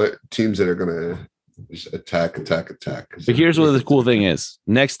want to play teams that are gonna just attack. But here's what the cool thing is: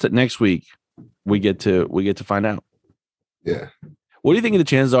 next week we get to find out. Yeah. What do you think the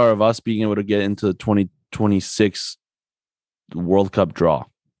chances are of us being able to get into the 2026 World Cup draw?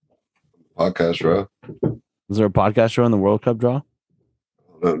 Podcast draw. Is there a podcast show in the World Cup draw? I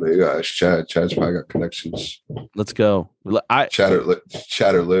don't know. You guys, Chad's probably got connections. Let's go. Chad or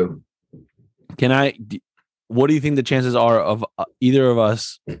Lou. What do you think the chances are of either of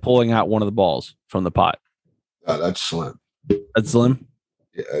us pulling out one of the balls from the pot? That's slim. That's slim?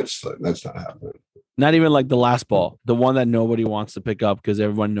 Yeah, it's slim. That's not happening. Not even like the last ball, the one that nobody wants to pick up because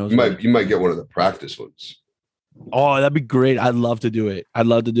everyone knows. You might get one of the practice ones. Oh, that'd be great. I'd love to do it. I'd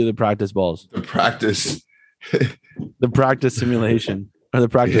love to do the practice balls. The practice. The practice simulation or the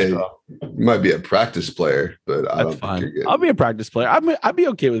practice draw. You might be a practice player, but I don't think you're good. I'll be a practice player. I'd be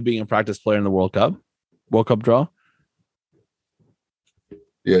okay with being a practice player in the World Cup draw.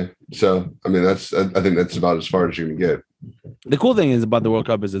 Yeah. So, I mean, I think that's about as far as you can get. The cool thing is about the World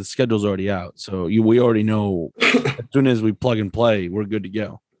Cup is that the schedule's already out. So we already know as soon as we plug and play, we're good to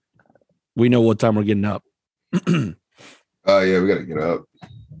go. We know what time we're getting up. Yeah, we got to get up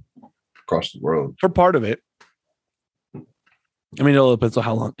across the world. For part of it. I mean, it all depends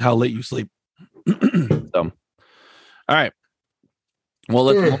on how late you sleep. So, all right.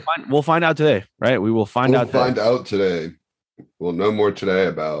 Well, we'll find out today, right? We will find out today. We'll know more today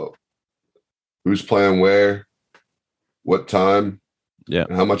about who's playing where, what time,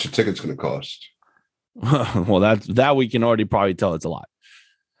 and how much a ticket's going to cost. Well, that we can already probably tell it's a lot.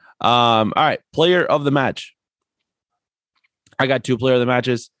 All right, player of the match. I got 2 player of the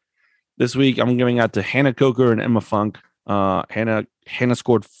matches this week. I'm giving out to Hannah Coker and Emma Funk. Hannah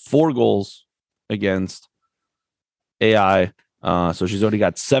scored 4 goals against AI. So she's already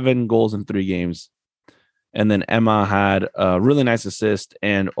got 7 goals in 3 games. And then Emma had a really nice assist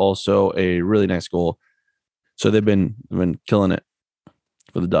and also a really nice goal. So they've been killing it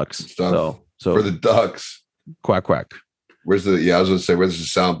for the Ducks. So for the Ducks. Quack quack. I was gonna say, where's the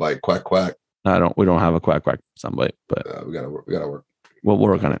sound bite? Quack quack. We don't have a quack quack sound bite, but we gotta work. We'll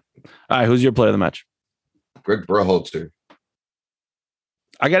work on it. All right, who's your player of the match? Greg Berhalter.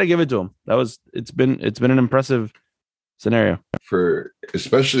 I gotta give it to him. It's been an impressive scenario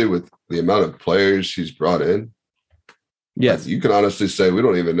especially with the amount of players he's brought in. Yes, you can honestly say we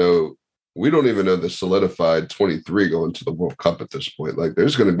don't even know the solidified 23 going to the World Cup at this point. Like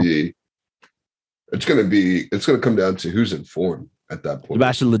it's going to come down to who's in form at that point.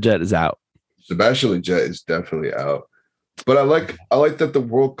 Sebastian Lletget is out. Sebastian Lletget is definitely out. But I like that the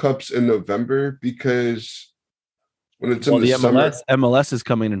World Cup's in November because when it's Well, in the the summer. MLS is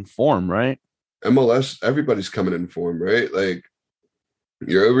coming in form, right? MLS, everybody's coming in form, right? Like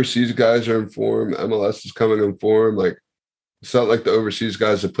your overseas guys are in form. MLS is coming in form. Like it's not like the overseas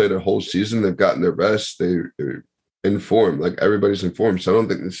guys have played a whole season. They've gotten their rest. They're in form. Like everybody's in form. So I don't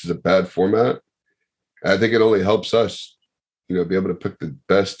think this is a bad format. I think it only helps us, be able to pick the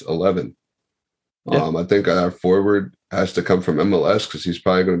best 11. Yeah. I think our forward has to come from MLS because he's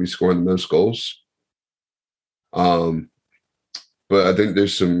probably going to be scoring the most goals. But I think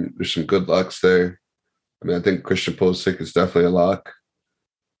there's some good locks there. I mean, I think Christian Pulisic is definitely a lock.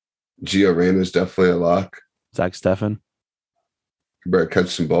 Gio Reyna is definitely a lock. Zach Steffen. He better catch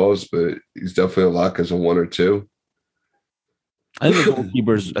some balls, but he's definitely a lock as a 1 or 2. I think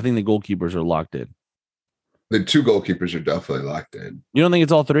the goalkeepers are locked in. The 2 goalkeepers are definitely locked in. You don't think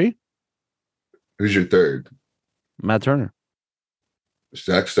it's all 3? Who's your third? Matt Turner.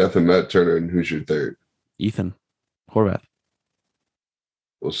 Zach Steffen, Matt Turner, and who's your third? Ethan Horvath.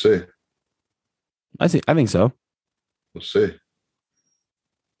 We'll see. I think so. We'll see.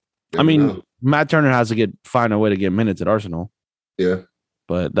 I mean, Matt Turner has to find a way to get minutes at Arsenal. Yeah.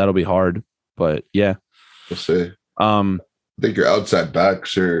 But that'll be hard. But yeah. We'll see. I think your outside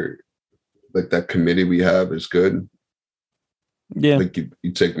backs are like that committee we have is good. Yeah. I think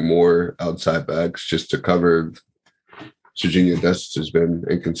you take more outside backs just to cover. Serginho Dest has been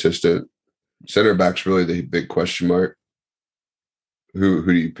inconsistent. Center back's really the big question mark. Who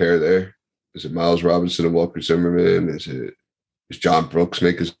do you pair there? Is it Miles Robinson and Walker Zimmerman? Is John Brooks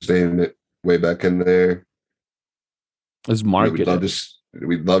make his name way back in there? Is Mark? We'd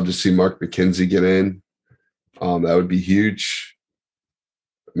love to see Mark McKenzie get in. That would be huge.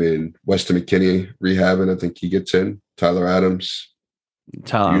 I mean, Weston McKennie rehabbing. I think he gets in. Tyler Adams.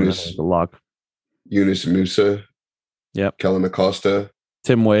 Yunus, the lock. Yunus Musa. Yep. Kellen Acosta.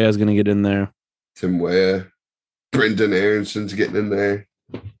 Tim Weah is going to get in there. Tim Weah. Brendan Aaronson's getting in there.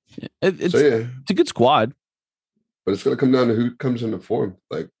 It's a good squad. But it's going to come down to who comes into form.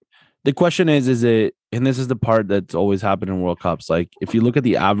 Like the question is it, and this is the part that's always happened in World Cups. Like if you look at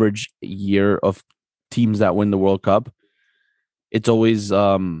the average year of teams that win the World Cup, it's always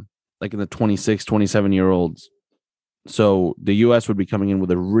like in the 26, 27-year-olds. So the US would be coming in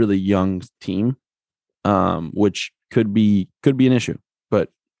with a really young team, which could be an issue, but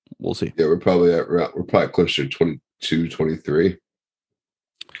we'll see. Yeah, we're probably closer to 22, 23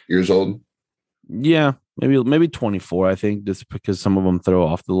 years old. Yeah, maybe 24, I think, just because some of them throw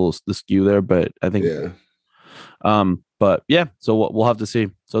off the skew there, but I think but yeah, so we'll have to see.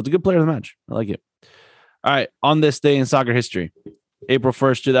 So it's a good player of the match. I like it. All right, on this day in soccer history, April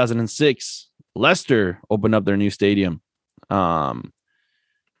 1st, 2006, Leicester opened up their new stadium in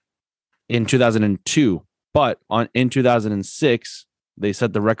 2002, but in 2006, they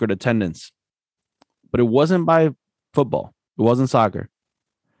set the record attendance. But it wasn't by football. It wasn't soccer.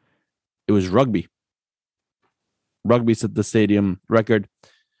 It was rugby. Rugby set the stadium record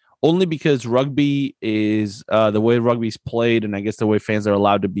only because rugby is the way rugby's played, and I guess the way fans are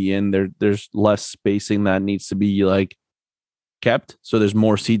allowed to be in there. There's less spacing that needs to be like kept, so there's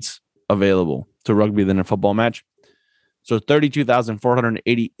more seats available to rugby than a football match. So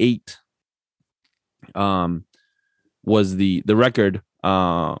 32,488 was the record.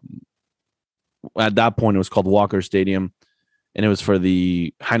 At that point, it was called Walker Stadium, and it was for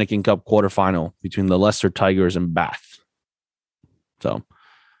the Heineken Cup quarterfinal between the Leicester Tigers and Bath. So,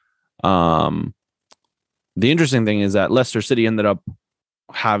 the interesting thing is that Leicester City ended up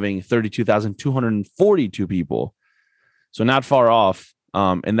having 32,242 people. So not far off.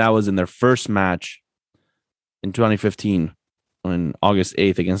 And that was in their first match in 2015 on August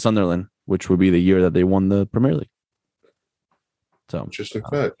 8th against Sunderland, which would be the year that they won the Premier League. So interesting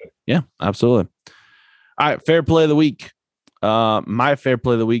fact. Yeah, absolutely. All right, fair play of the week. My fair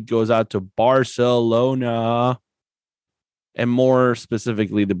play of the week goes out to Barcelona, and more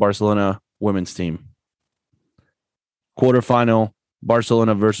specifically, the Barcelona women's team. Quarterfinal,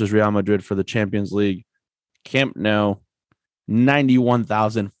 Barcelona versus Real Madrid for the Champions League. Camp Nou,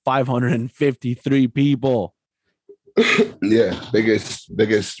 91,553 people. Yeah,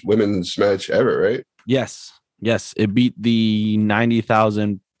 biggest women's match ever, right? Yes. It beat the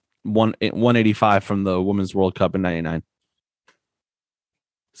 90,185 from the Women's World Cup in 99.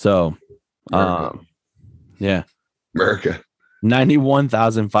 So, yeah. America.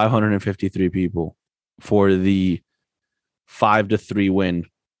 91,553 people for the 5-3 win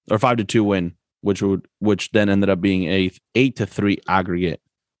or 5-2 win, which then ended up being a 8-3 aggregate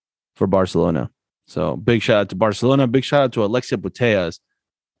for Barcelona. So big shout out to Barcelona. Big shout out to Alexia Putellas,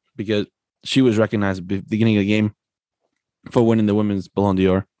 because she was recognized at the beginning of the game for winning the women's Ballon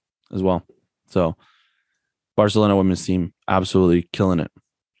d'Or as well. So Barcelona women's team absolutely killing it.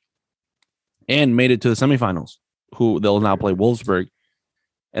 And made it to the semifinals, who they'll now play Wolfsburg.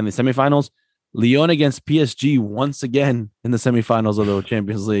 And the semifinals, Lyon against PSG once again in the semifinals of the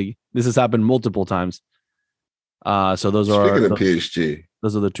Champions League. This has happened multiple times. So those Speaking are of PSG,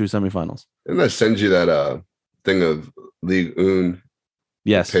 those are the two semifinals. Didn't I send you that thing of Ligue 1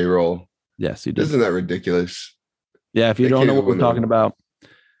 Yes. payroll? Yes, you did. Isn't that ridiculous? Yeah, if you don't know what we're talking about,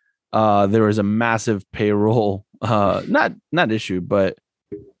 there was a massive payroll, not issue, but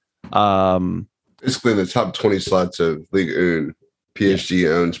basically the top 20 slots of Ligue 1, PSG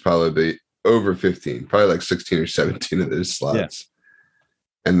owns probably over 15, probably like 16 or 17 of those slots.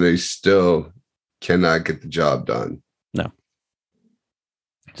 Yeah. And they still cannot get the job done. No.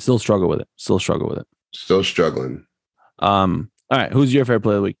 Still struggle with it. Still struggling. All right. Who's your favorite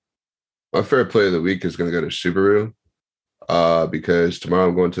play of the week? My favorite play of the week is going to go to Subaru because tomorrow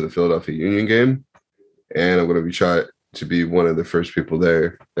I'm going to the Philadelphia Union game, and I'm going to be trying to be one of the first people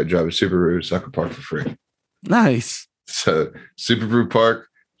there that drive a Subaru so I can park for free. Nice. So Subaru Park,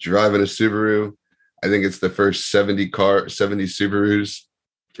 driving a Subaru. I think it's the first 70 Subarus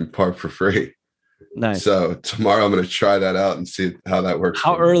can park for free. Nice. So tomorrow I'm going to try that out and see how that works.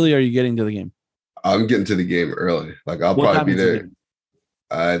 How early are you getting to the game? I'm getting to the game early. Like I'll probably be there.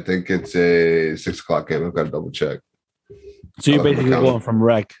 I think it's a 6:00 game. I've got to double check. So you're basically going from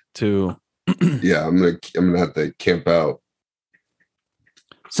rec to. Yeah, I'm gonna have to camp out.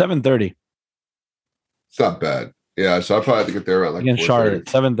 7:30. It's not bad. Yeah, so I probably have to get there around like against Charlotte.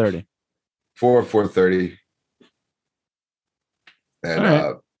 7:30. 4:30. And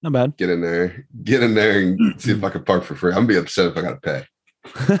right. Not bad. Get in there and see if I can park for free. I'm gonna be upset if I gotta pay.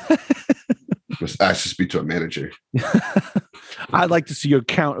 Must actually speak to a manager. I'd like to see your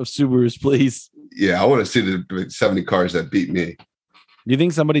count of Subarus, please. Yeah, I want to see the 70 cars that beat me. Do you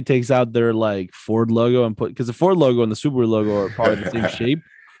think somebody takes out their like Ford logo and because the Ford logo and the Subaru logo are probably the same shape?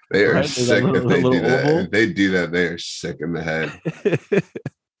 They are sick if they do that. If they do that, they are sick in the head.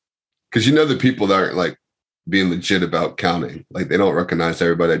 Because the people that aren't like being legit about counting, like they don't recognize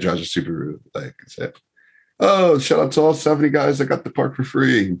everybody that drives a Subaru. Like it's it. Oh, shout out to all 70 guys that got the park for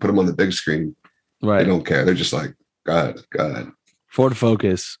free and put them on the big screen. Right. They don't care. They're just like, God. Ford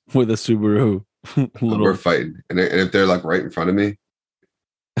Focus with a Subaru. We're fighting. And if they're like right in front of me,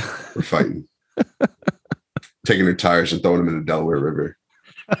 we're fighting. Taking their tires and throwing them in the Delaware River.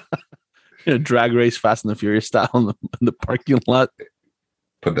 Drag race Fast and the Furious style in the parking lot.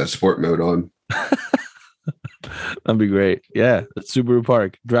 Put that sport mode on. That'd be great. Yeah. At Subaru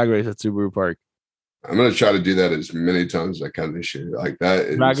Park. Drag race at Subaru Park. I'm going to try to do that as many times as I can this year. Like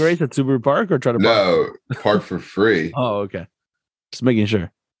that. Drag race at Subaru Park or try to park? No, park for free. Oh, okay. Just making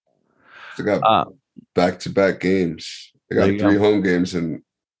sure. I got back-to-back games. I got 3 home games and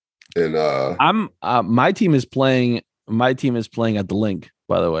my team is playing at the Link,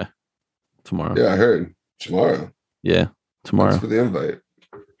 by the way, tomorrow. Yeah, I heard. Tomorrow. Yeah, tomorrow. Thanks for the invite.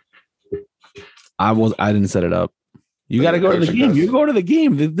 I didn't set it up. You got to go to the game. You go to the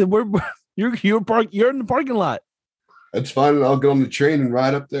game. You're in the parking lot. That's fine. I'll get on the train and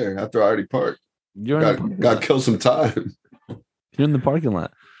ride up there after I already parked. Got to kill some time. You're in the parking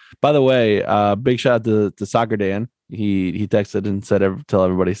lot. By the way, big shout out to Soccer Dan. He texted and said, tell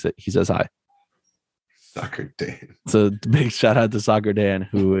everybody he says hi. Soccer Dan. So big shout out to Soccer Dan,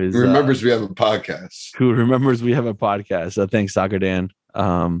 who remembers we have a podcast. So thanks, Soccer Dan.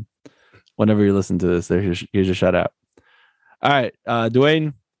 Whenever you listen to this, here's your shout out. All right,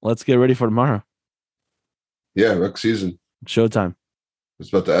 Dwayne, let's get ready for tomorrow. Yeah, rec season. Showtime. I was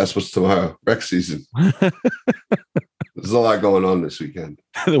about to ask what's tomorrow. Rec season. There's a lot going on this weekend.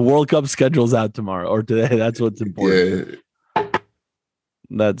 The World Cup schedule's out tomorrow or today. That's what's important. Yeah.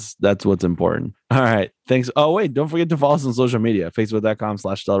 That's what's important. All right. Thanks. Oh, wait. Don't forget to follow us on social media.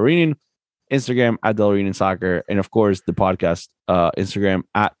 Facebook.com/DelReunion, Instagram @DelReunionSoccer, and of course the podcast, Instagram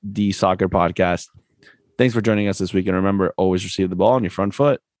 @DSoccerPodcast. Thanks for joining us this week. And remember, always receive the ball on your front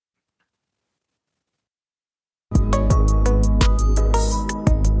foot.